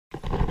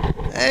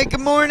Hey,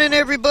 good morning,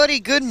 everybody.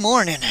 Good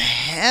morning.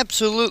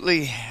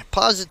 Absolutely,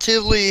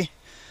 positively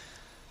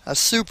a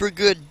super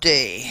good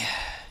day.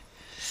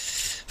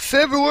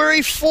 February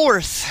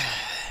 4th,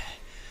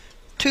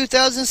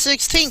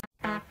 2016.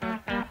 Well,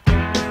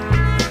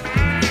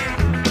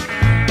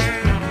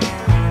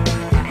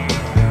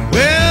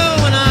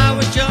 when I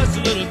was just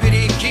a little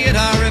bitty kid,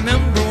 I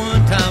remember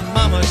one time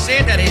Mama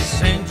said that he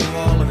sent you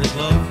all of his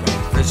love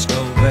from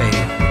Frisco Bay.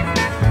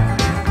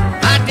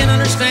 I didn't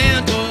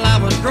understand till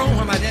I was grown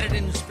when my daddy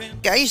didn't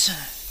spend. Guys,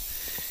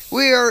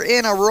 we are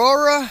in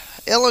Aurora,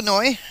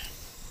 Illinois,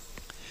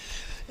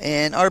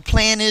 and our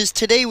plan is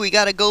today we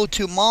got to go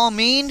to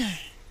Maumeen.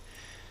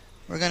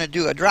 We're going to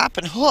do a drop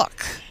and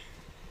hook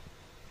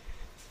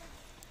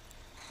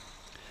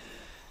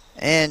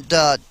and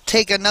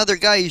take another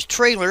guy's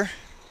trailer.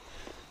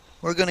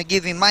 We're going to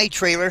give him my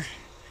trailer,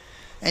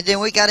 and then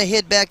we got to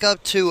head back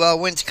up to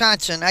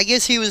Wisconsin. I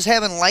guess he was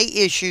having light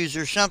issues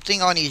or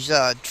something on his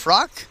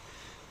truck,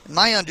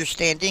 my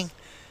understanding,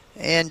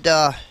 and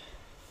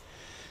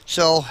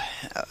so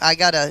I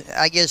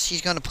guess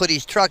he's going to put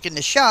his truck in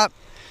the shop,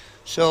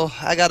 so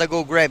I got to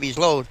go grab his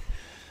load.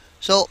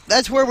 So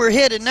that's where we're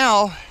headed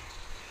now.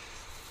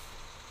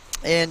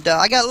 And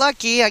I got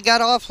lucky. I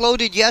got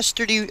offloaded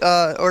yesterday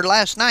or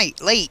last night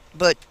late,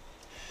 but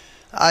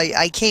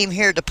I came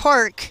here to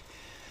park,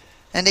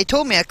 and they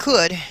told me I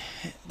could,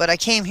 but I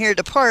came here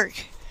to park,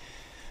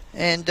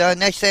 and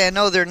next thing I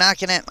know, they're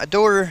knocking at my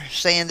door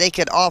saying they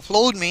could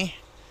offload me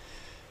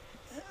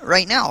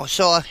right now.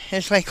 So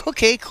it's like,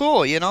 okay,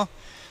 cool, you know.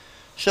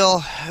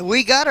 So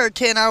we got our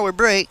 10-hour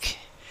break.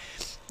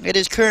 It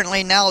is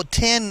currently now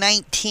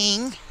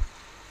 10:19.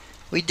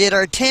 We did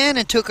our 10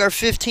 and took our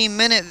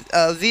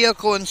 15-minute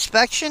vehicle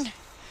inspection,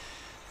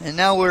 and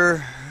now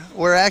we're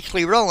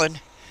actually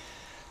rolling.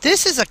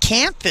 This is a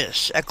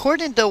campus.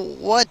 According to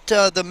what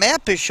the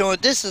map is showing,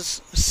 this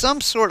is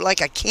some sort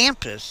like a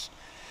campus.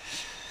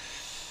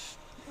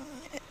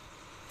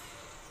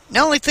 The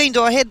only thing,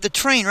 though, I had the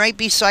train right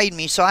beside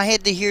me, so I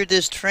had to hear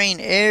this train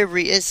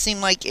it seemed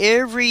like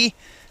every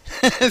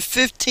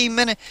 15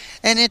 minutes.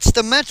 And it's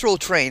the metro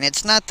train.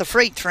 It's not the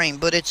freight train,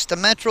 but it's the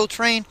metro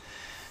train.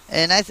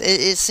 And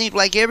it seemed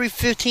like every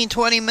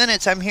 15-20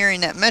 minutes I'm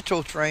hearing that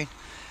metro train.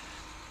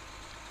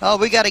 Oh,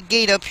 we got a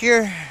gate up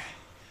here.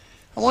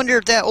 I wonder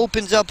if that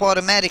opens up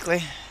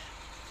automatically.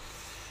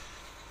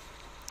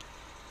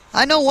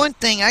 I know one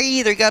thing. I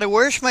either got to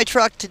wash my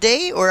truck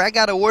today or I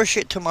got to wash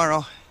it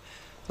tomorrow.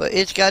 But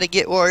it's got to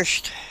get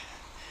washed.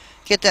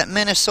 Get that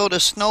Minnesota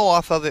snow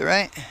off of it,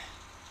 right?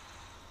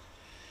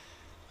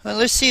 Well,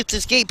 let's see if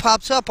this gate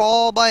pops up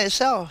all by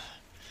itself.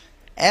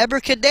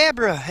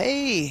 Abracadabra.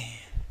 Hey.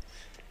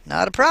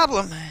 Not a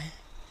problem.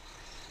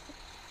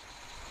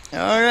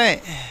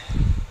 Alright.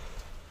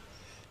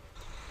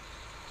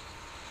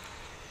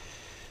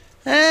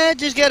 I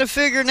just got to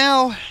figure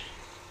now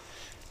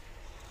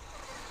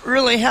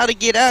really how to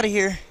get out of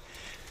here.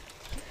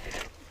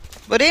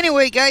 But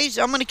anyway, guys,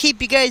 I'm going to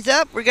keep you guys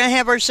up. We're going to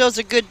have ourselves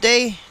a good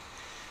day.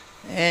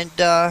 And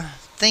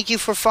thank you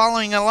for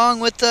following along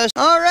with us.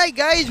 Alright,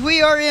 guys,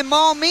 we are in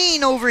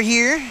Maumeen over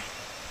here.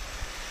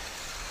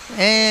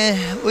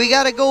 And we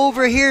got to go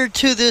over here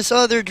to this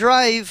other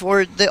drive,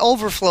 or the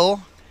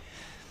overflow,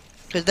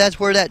 because that's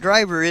where that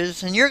driver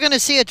is. And you're going to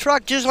see a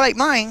truck just like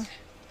mine.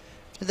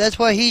 That's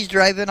why he's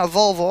driving, a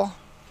VOLVO.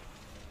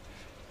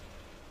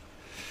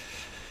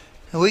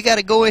 And we got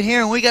to go in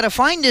here and we got to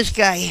find this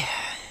guy.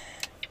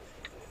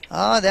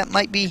 Ah, that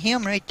might be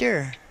him right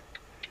there.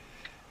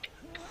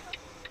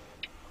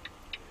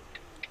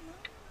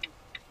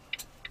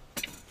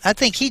 I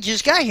think he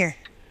just got here.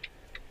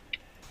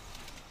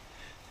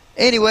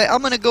 Anyway,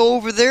 I'm going to go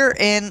over there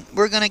and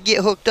we're going to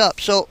get hooked up.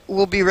 So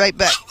we'll be right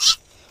back.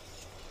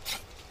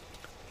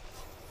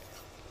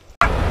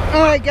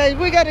 Alright, guys,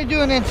 we got to do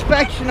an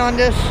inspection on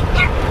this.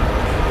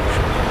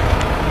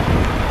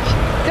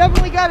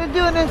 Definitely got to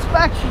do an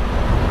inspection.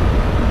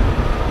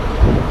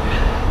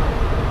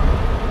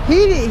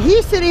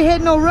 He said he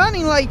had no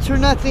running lights or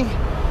nothing.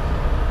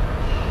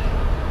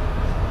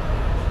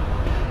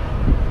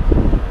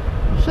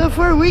 So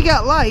far we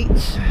got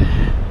lights.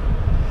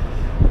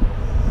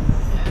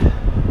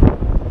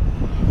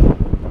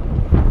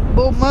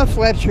 Both mud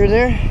flaps are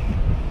there.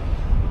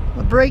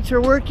 The brakes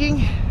are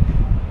working.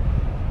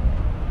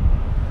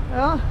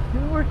 Well,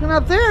 they're working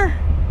up there.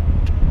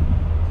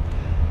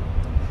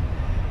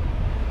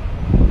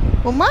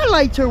 Well, my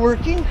lights are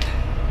working.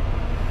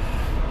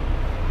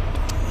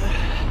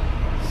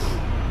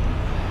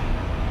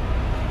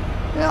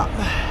 Yeah.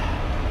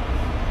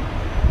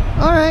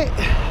 All right.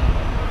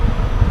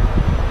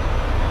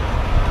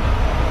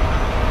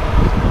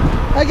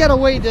 I gotta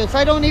weigh this.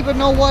 I don't even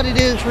know what it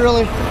is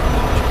really.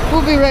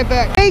 We'll be right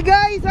back. Hey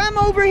guys, I'm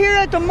over here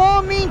at the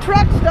Maumeen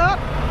truck stop.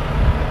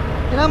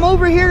 And I'm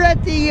over here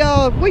at the,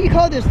 what do you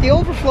call this? The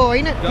overflow,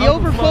 ain't it? The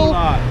overflow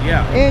lot,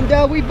 yeah.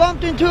 And we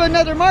bumped into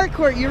another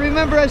Marquardt. You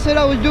remember I said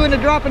I was doing a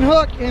drop and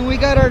hook, and we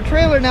got our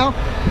trailer now.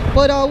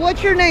 But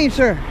what's your name,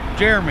 sir?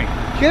 Jeremy.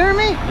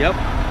 Jeremy? Yep.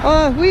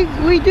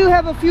 We do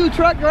have a few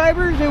truck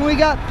drivers, and we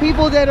got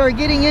people that are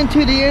getting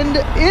into the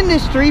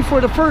industry for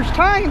the first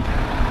time.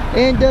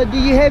 And do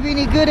you have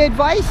any good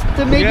advice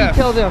to maybe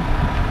tell them?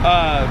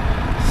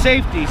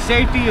 Safety.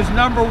 Safety is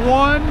number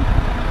one.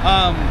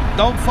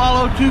 Don't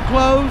follow too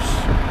close.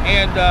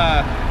 And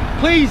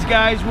please,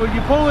 guys, when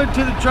you pull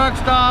into the truck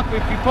stop,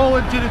 if you pull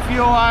into the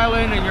fuel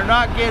island and you're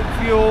not getting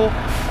fuel,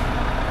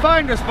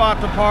 find a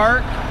spot to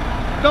park.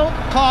 Don't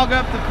clog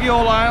up the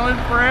fuel island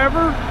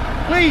forever,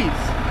 please.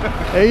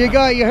 There you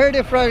go. You heard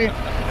it from you.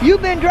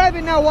 You've been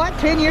driving now, what,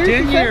 10 years?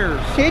 10 years.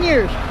 10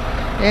 years.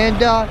 And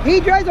he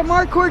drives a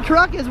Marquardt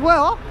truck as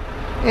well.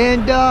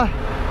 And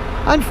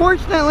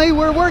unfortunately,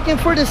 we're working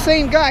for the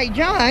same guy,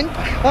 John.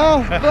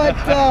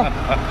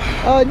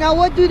 Now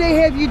what do they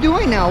have you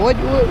doing now?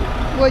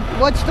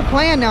 What's the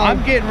plan now?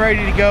 I'm getting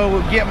ready to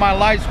go get my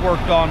lights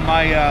worked on.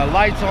 My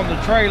lights on the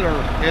trailer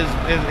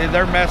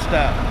they're messed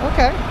up.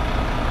 Okay.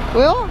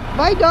 Well,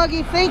 bye,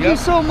 doggy. Thank you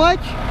so much.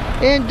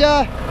 And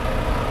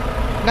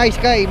nice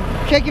guy.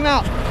 Check him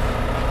out.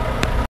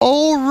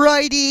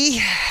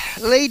 Alrighty,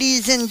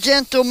 ladies and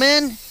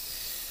gentlemen,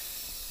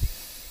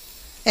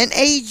 and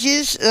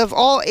ages of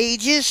all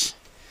ages,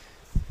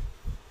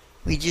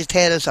 we just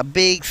had us a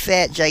big,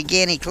 fat,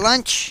 gigantic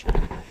lunch.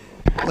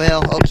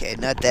 Well, okay,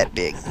 not that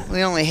big.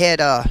 We only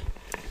had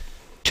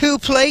 2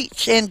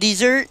 plates and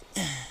dessert.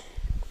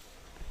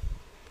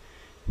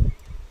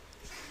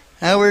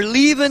 Now we're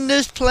leaving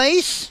this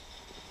place,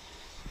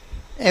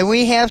 and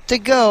we have to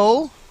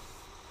go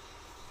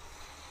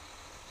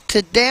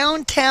to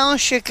downtown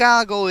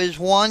Chicago. Is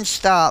one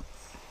stop.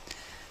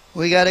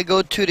 We got to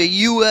go to the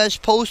U.S.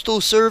 Postal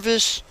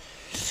Service.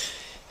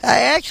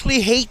 I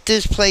actually hate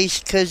this place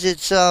because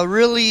it's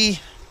really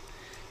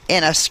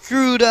in a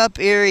screwed up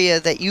area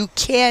that you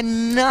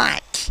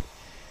cannot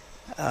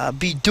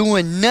be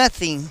doing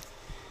nothing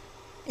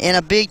in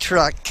a big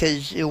truck,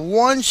 because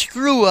one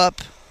screw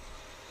up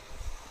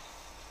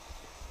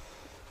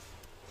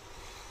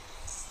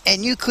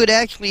and you could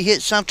actually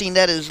hit something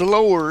that is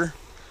lower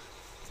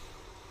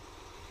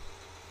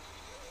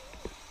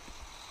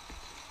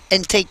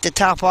and take the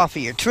top off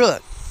of your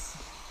truck.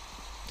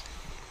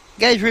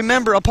 You guys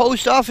remember a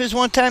post office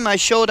one time I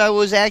showed I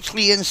was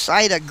actually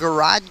inside a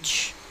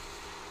garage?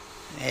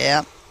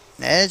 Yeah,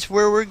 that's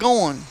where we're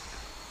going.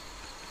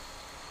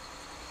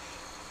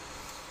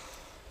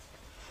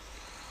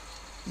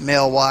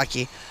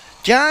 Milwaukee.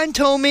 John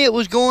told me it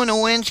was going to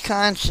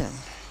Wisconsin.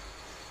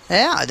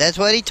 Yeah, that's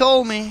what he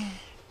told me.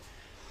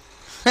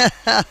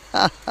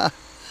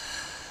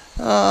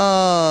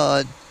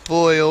 Oh,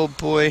 boy, oh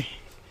boy.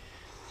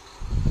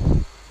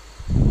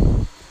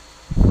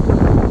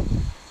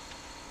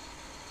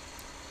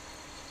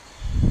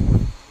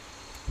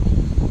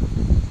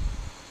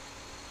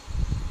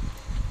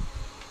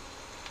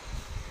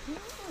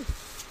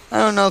 I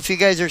don't know if you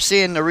guys are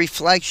seeing the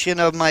reflection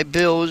of my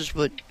bills,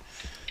 but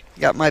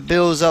got my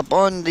bills up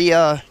on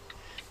the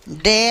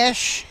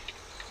dash.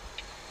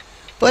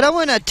 But I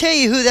want to tell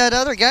you who that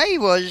other guy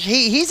was.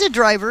 He's a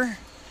driver.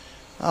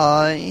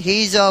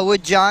 He's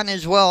with John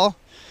as well.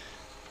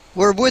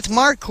 We're with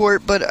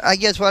Marquardt, but I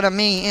guess what I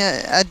mean,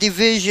 a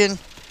division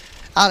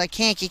out of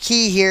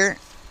Kankakee here.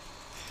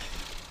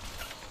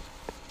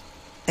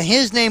 And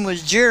his name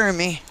was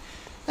Jeremy.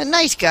 A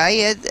nice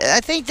guy. I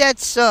think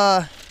that's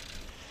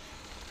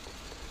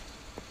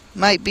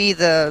might be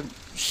the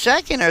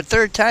second or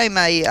third time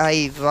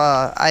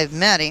I've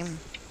met him.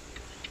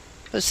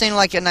 But seemed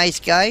like a nice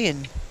guy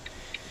and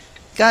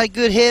got a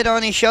good head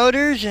on his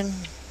shoulders, and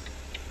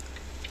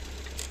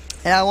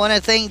I want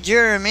to thank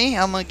Jeremy.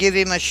 I'm going to give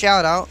him a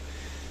shout out.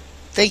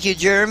 Thank you,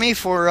 Jeremy,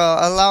 for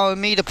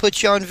allowing me to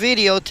put you on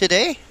video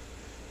today.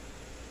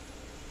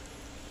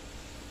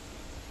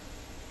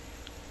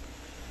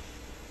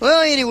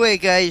 Well, anyway,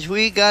 guys,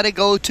 we got to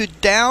go to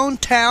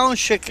downtown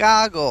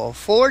Chicago,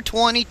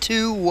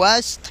 422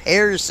 West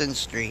Harrison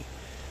Street.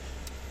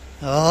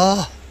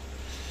 Oh,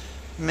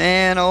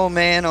 man, oh,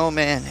 man, oh,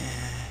 man.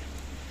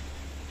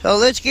 So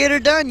let's get her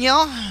done,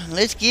 y'all.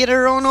 Let's get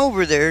her on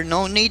over there.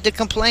 No need to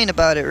complain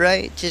about it,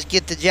 right? Just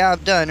get the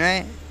job done,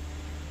 right?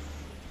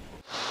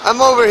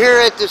 I'm over here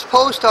at this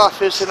post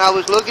office, and I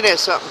was looking at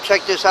something.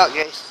 Check this out,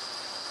 guys.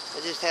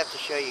 I just have to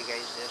show you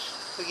guys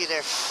this. Looky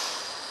there.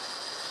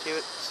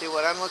 See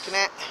what I'm looking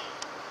at?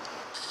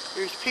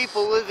 There's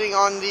people living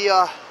on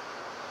the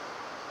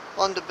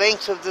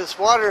banks of this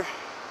water.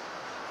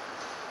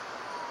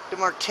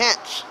 Them are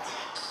tents.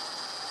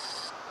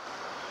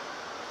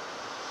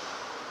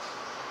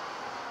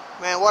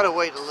 Man, what a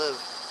way to live.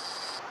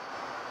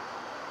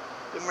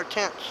 Them are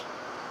tents.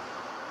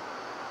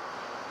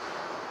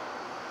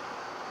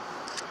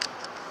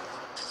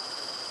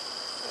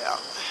 Yeah.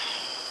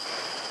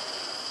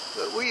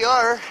 But we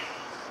are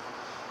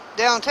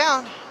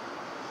downtown.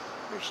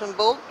 There's some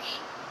boats.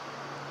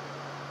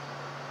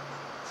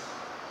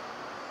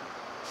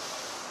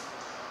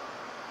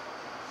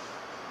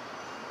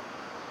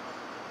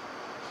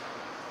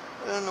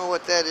 I don't know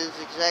what that is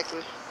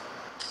exactly.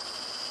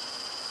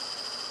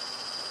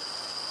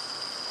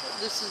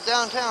 This is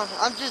downtown.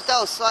 I'm just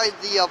outside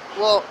the,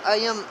 well, I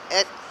am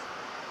at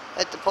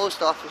at the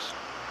post office.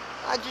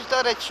 I just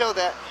thought I'd show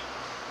that.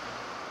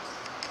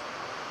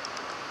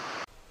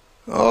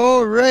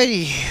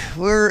 Alrighty,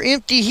 we're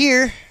empty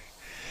here.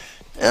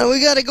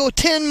 We gotta go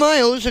 10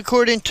 miles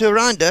according to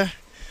Rhonda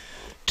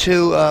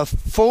to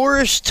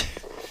Forest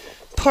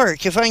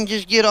Park. If I can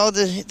just get all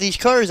these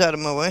cars out of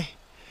my way.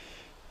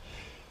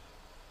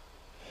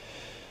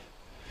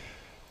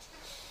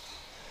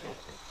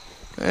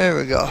 There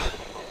we go.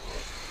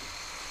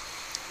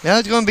 Now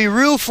it's going to be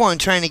real fun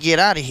trying to get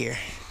out of here.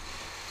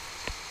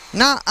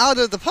 Not out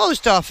of the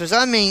post office,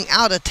 I mean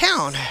out of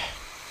town.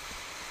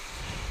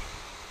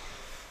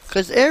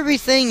 Because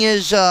everything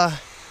is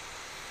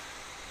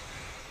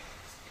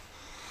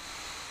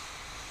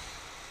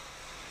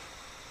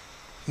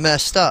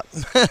messed up.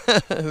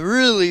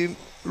 Really,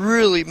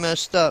 really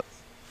messed up.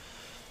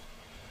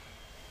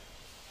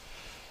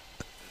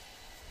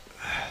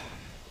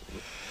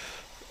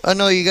 I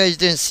know you guys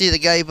didn't see the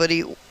guy, but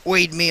he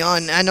waved me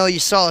on. I know you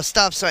saw a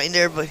stop sign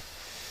there, but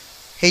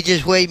he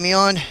just waved me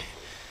on.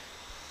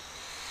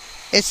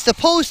 It's the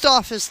post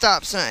office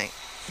stop sign.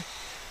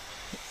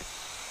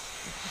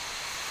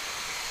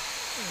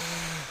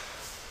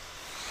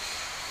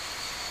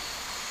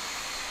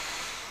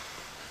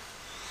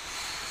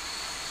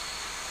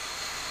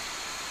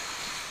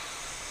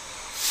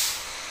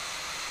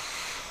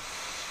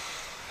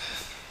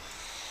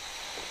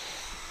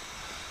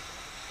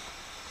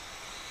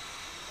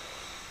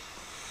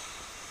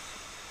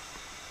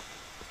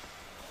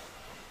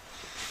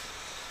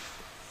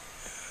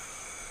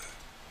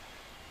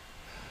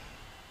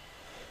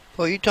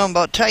 Well, you're talking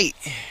about tight.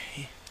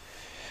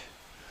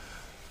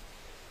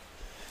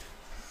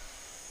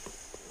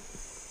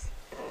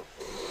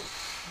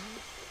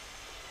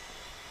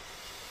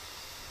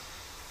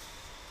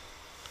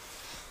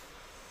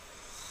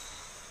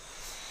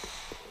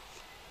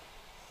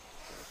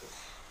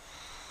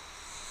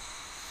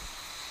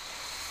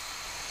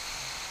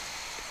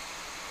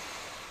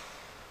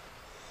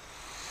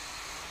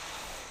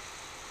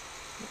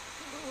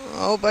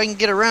 I hope I can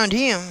get around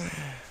him.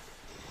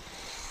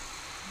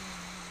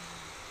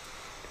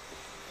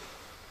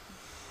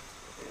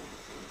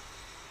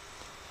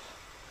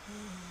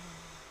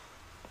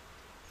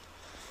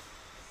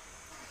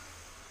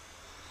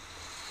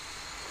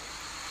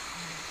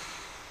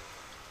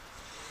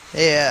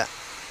 Yeah,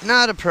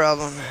 not a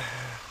problem.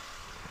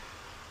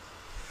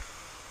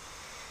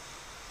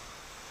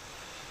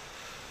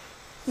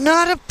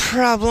 Not a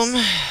problem.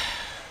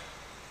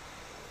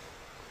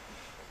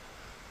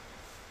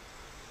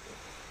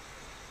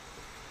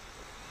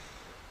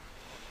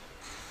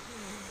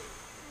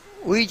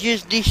 We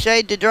just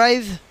decided to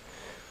drive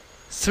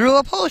through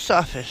a post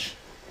office.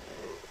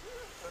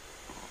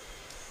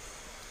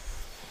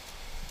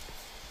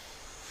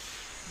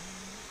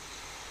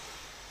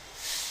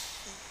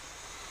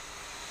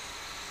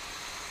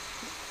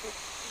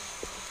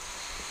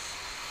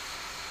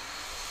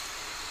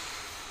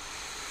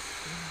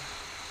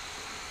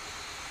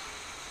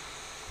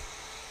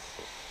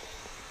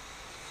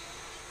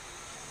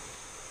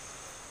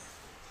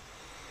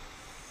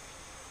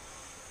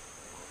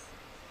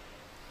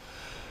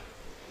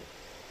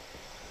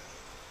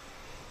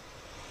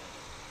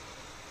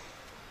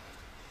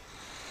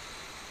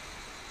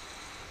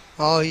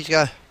 Oh, he's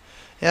got...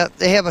 Yep,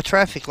 they have a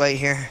traffic light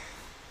here.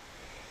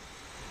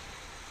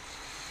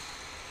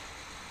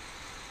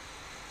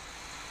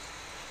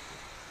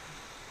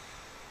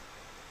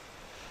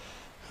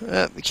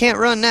 We can't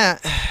run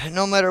that,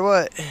 no matter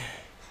what.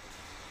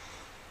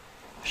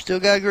 Still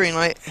got a green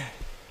light.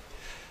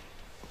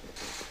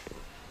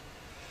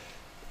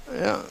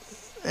 Yeah,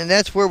 and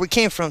that's where we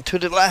came from, to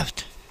the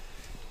left.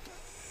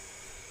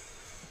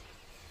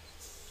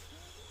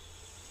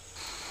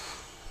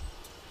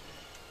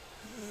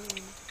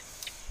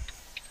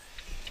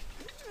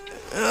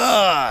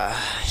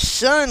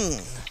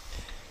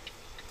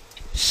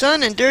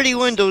 Sun and dirty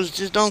windows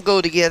just don't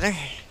go together.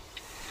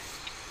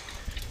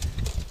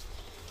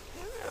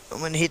 I'm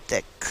gonna hit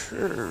that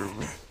curb.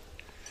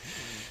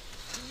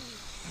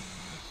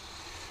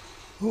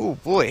 Oh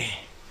boy.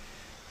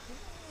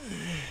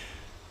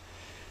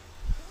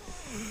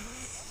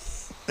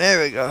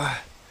 There we go.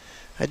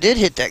 I did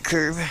hit that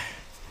curb.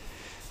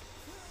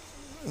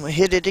 I'm gonna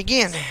hit it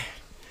again.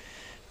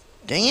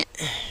 Dang it.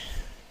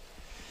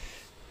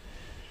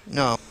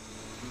 No.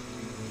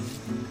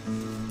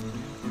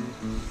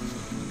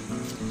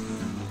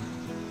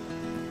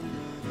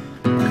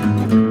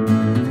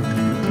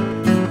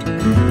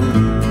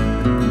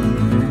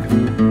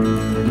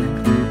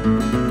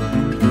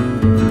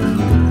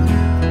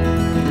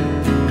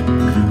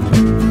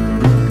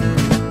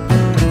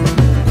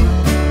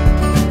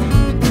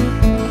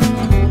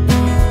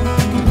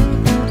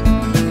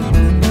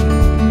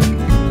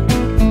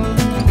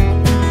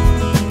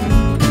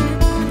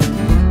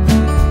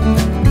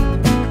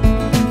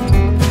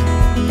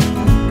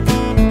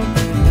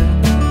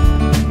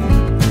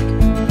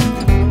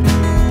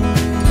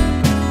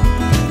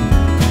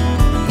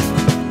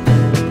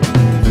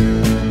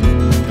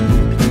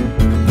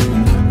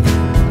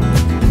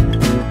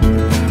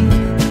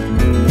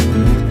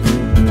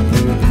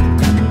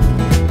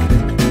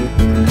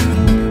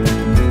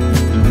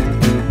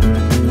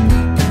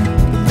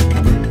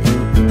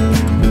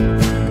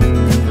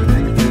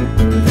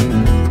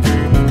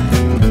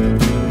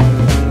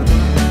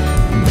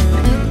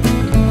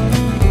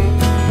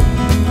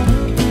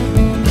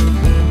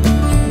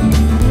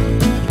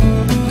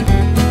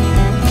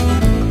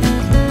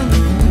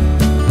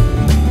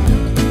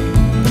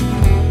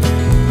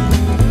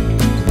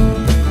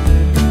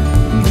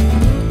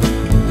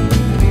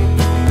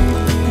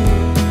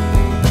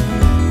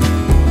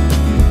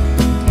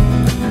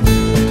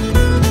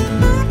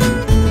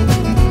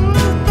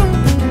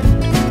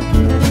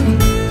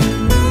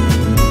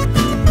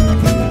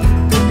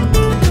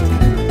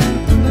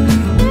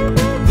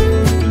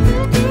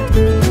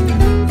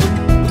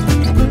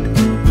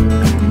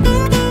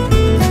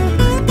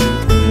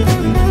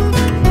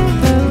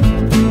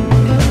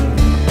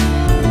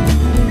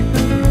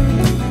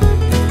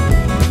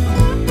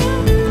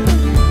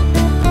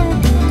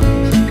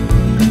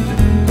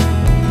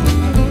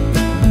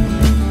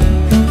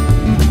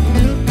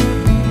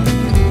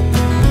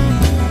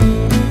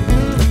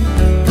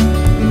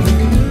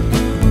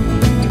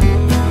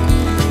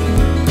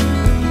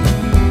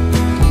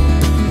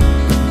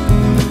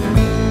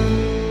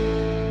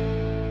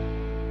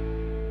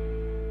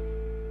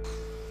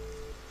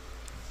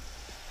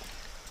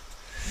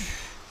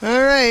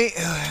 Alright,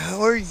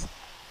 we're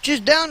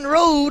just down the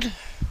road.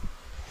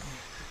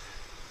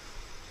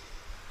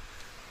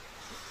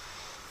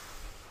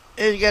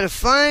 You gotta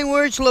find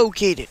where it's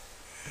located.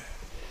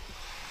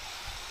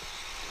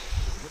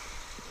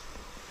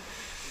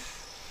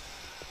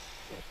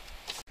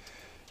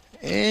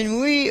 And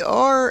we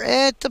are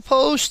at the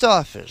post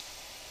office.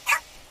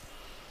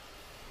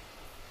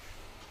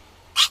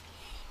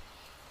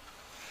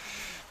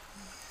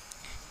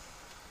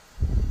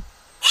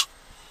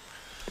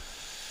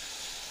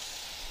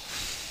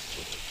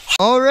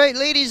 Alright,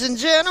 ladies and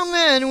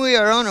gentlemen, we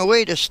are on our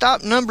way to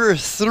stop number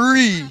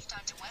 3.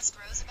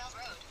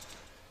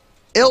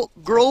 Elk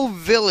Grove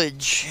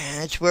Village.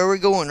 That's where we're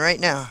going right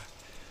now.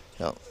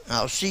 So,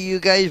 I'll see you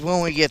guys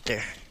when we get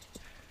there.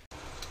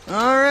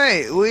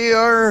 Alright, we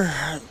are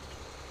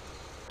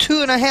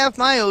 2.5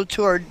 miles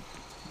to our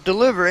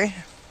delivery.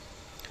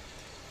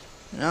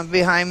 And I'm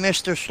behind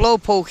Mr.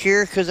 Slowpoke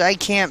here because I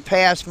can't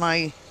pass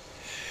my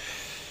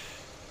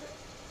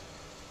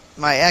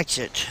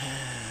exit.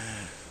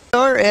 We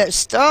are at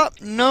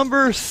stop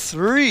number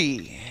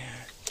 3.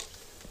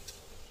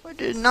 We're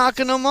just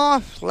knocking them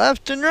off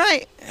left and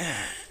right.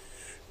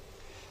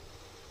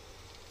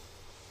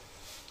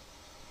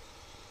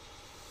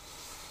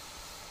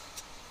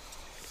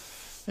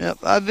 Yep,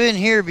 I've been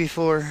here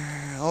before.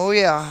 Oh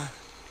yeah.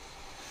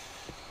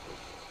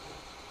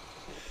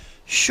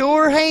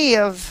 Sure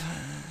have.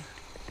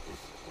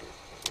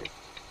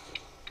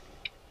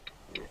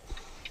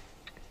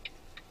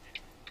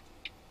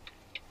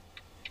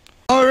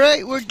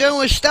 Alright, we're done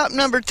with stop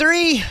number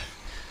 3.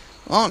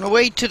 On the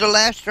way to the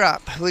last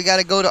drop. We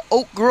gotta go to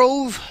Oak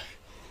Grove,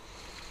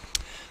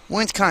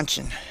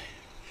 Wisconsin.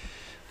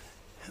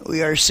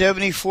 We are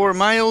 74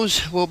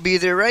 miles. We'll be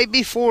there right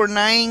before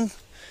 9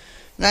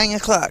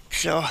 o'clock.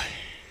 So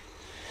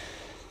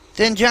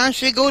then John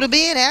should go to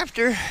bed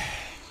after.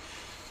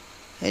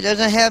 He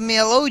doesn't have me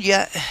a load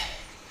yet.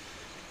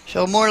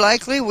 So more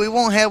likely we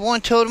won't have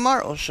one till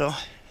tomorrow. So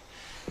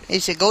he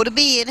said go to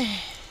bed.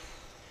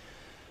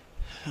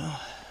 So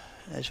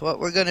that's what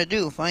we're gonna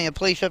do. Find a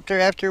place up there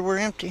after we're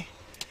empty.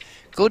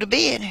 Go to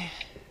bed.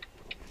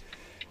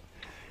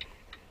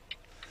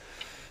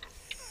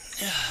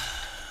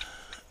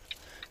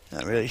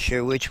 Not really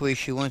sure which way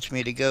she wants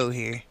me to go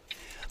here.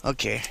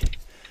 Okay,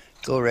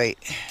 go right.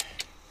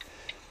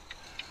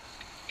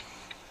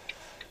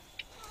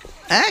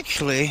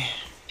 Actually,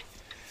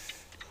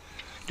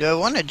 do I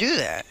want to do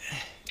that?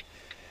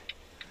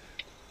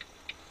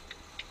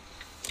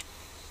 It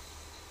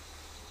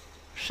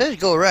says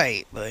go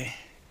right, but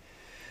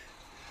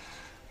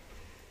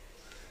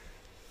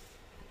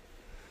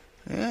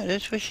yeah,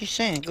 that's what she's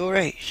saying. Go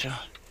right, so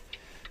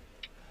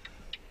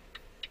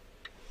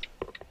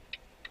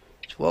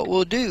it's what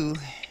we'll do.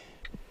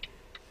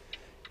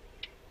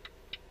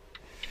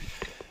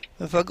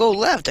 If I go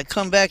left, I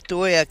come back the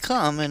way I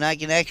come, and I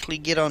can actually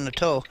get on the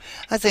toe.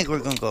 I think we're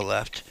gonna go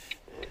left.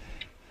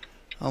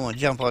 I want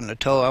to jump on the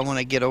toe. I want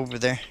to get over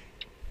there.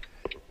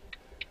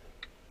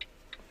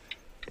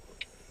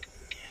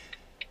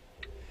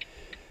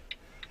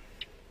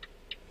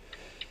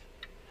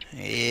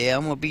 Yeah,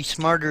 I'm gonna be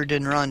smarter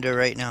than Rhonda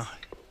right now.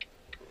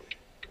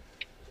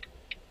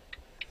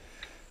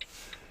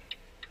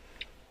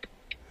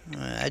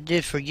 I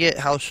did forget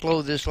how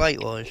slow this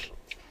light was.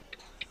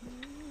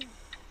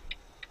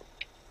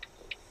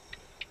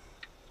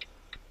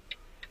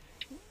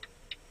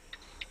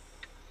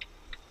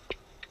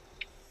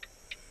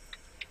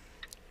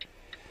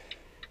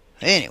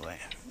 Anyway,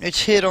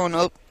 let's head on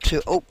up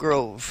to Oak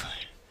Grove.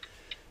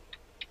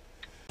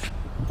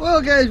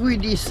 Well, guys, we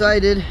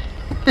decided.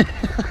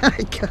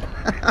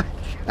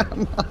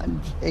 Come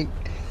on, Jake.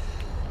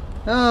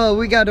 Oh,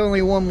 we got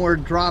only one more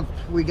drop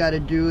we got to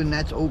do, and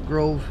that's Oak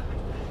Grove.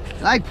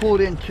 I pulled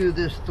into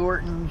this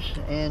Thornton's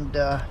and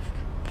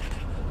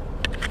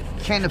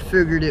kind of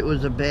figured it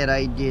was a bad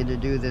idea to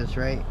do this,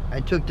 right?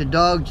 I took the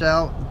dogs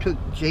out, took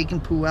Jake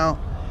and Pooh out,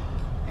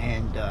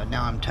 and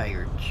now I'm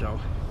tired, so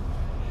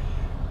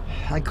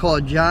I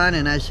called John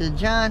and I said,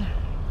 John,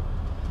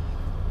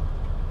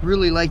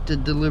 really like to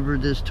deliver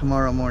this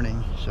tomorrow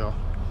morning, so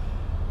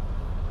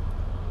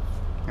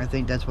I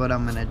think that's what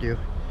I'm gonna do.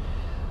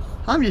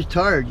 I'm just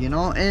tired, you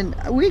know, and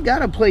we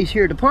got a place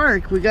here to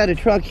park. We got a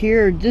truck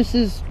here. This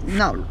is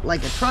not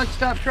like a truck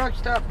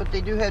stop, but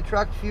they do have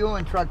truck fuel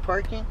and truck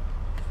parking.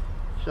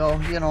 So,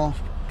 you know,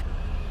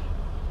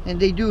 and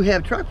they do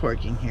have truck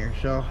parking here.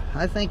 So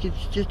I think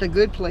it's just a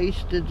good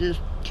place to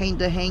just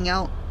kind of hang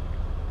out,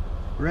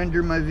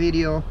 render my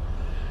video,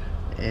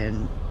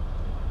 and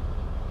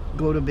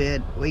go to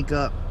bed, wake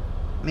up,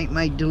 make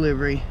my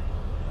delivery,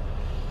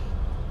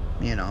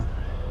 you know.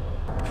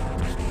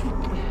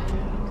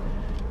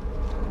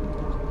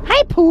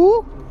 Hi,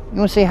 Pooh. You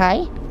want to say hi?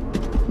 You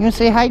want to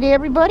say hi to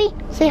everybody?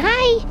 Say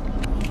hi.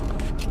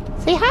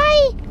 Say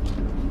hi.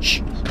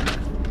 Shh.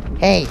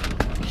 Hey,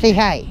 say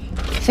hi.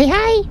 Say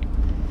hi.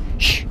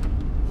 Shh.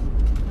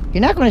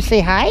 You're not going to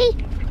say hi?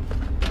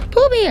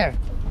 Pooh Bear.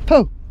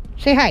 Pooh,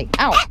 say hi.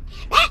 Ow.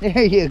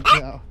 There you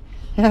go.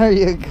 There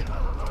you go.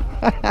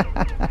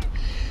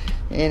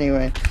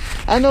 Anyway,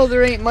 I know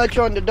there ain't much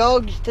on the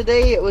dogs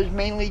today. It was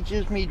mainly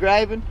just me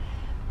driving,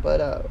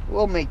 but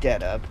we'll make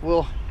that up.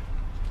 We'll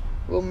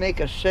make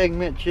a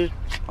segment just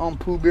on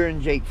Pooh Bear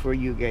and Jake for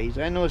you guys.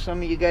 I know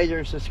some of you guys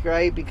are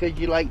subscribed because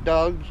you like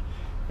dogs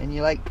and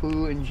you like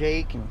Pooh and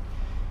Jake, and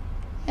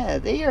yeah,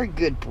 they are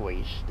good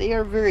boys. They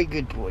are very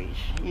good boys.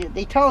 Yeah,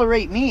 they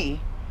tolerate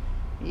me.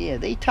 Yeah,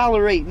 they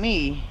tolerate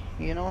me,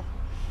 you know.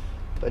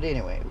 But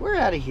anyway, we're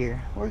out of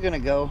here. We're gonna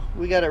go.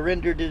 We gotta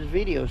render this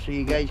video so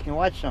you guys can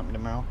watch something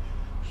tomorrow.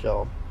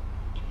 So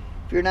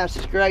if you're not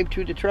subscribed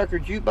to the Trucker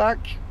Jukebox,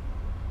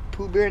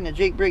 Pooh Bear and the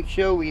Jake Break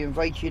Show, we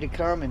invite you to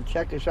come and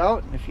check us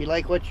out. And if you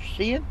like what you're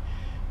seeing,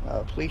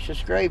 please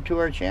subscribe to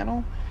our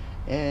channel.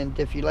 And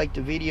if you like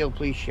the video,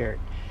 please share it.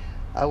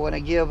 I want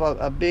to give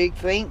a big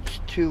thanks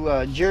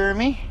to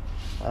Jeremy.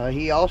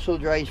 He also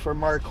drives for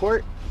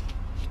Marquardt,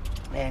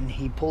 and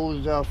he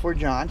pulls for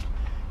John.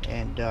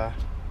 And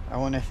I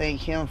want to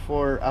thank him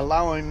for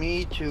allowing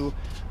me to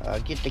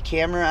get the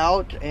camera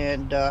out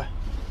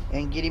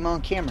and get him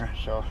on camera.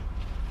 So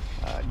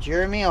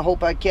Jeremy, I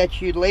hope I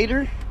catch you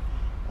later.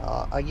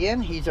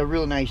 Again, he's a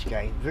real nice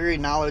guy, very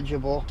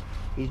knowledgeable.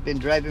 He's been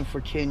driving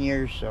for 10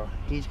 years, so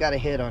he's got a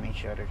head on his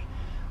shoulders.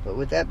 But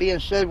with that being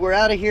said, we're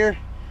out of here.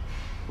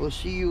 We'll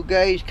see you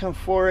guys come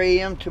 4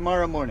 a.m.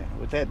 tomorrow morning.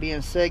 With that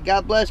being said,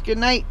 God bless, good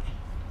night.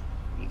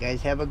 You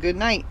guys have a good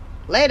night.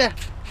 Later.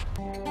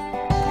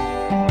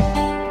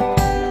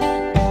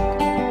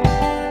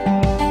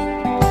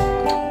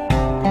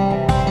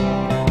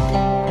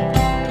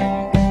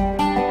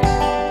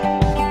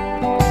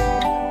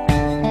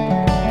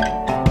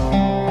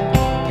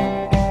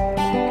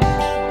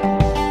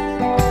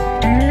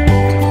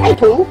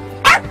 Pooh.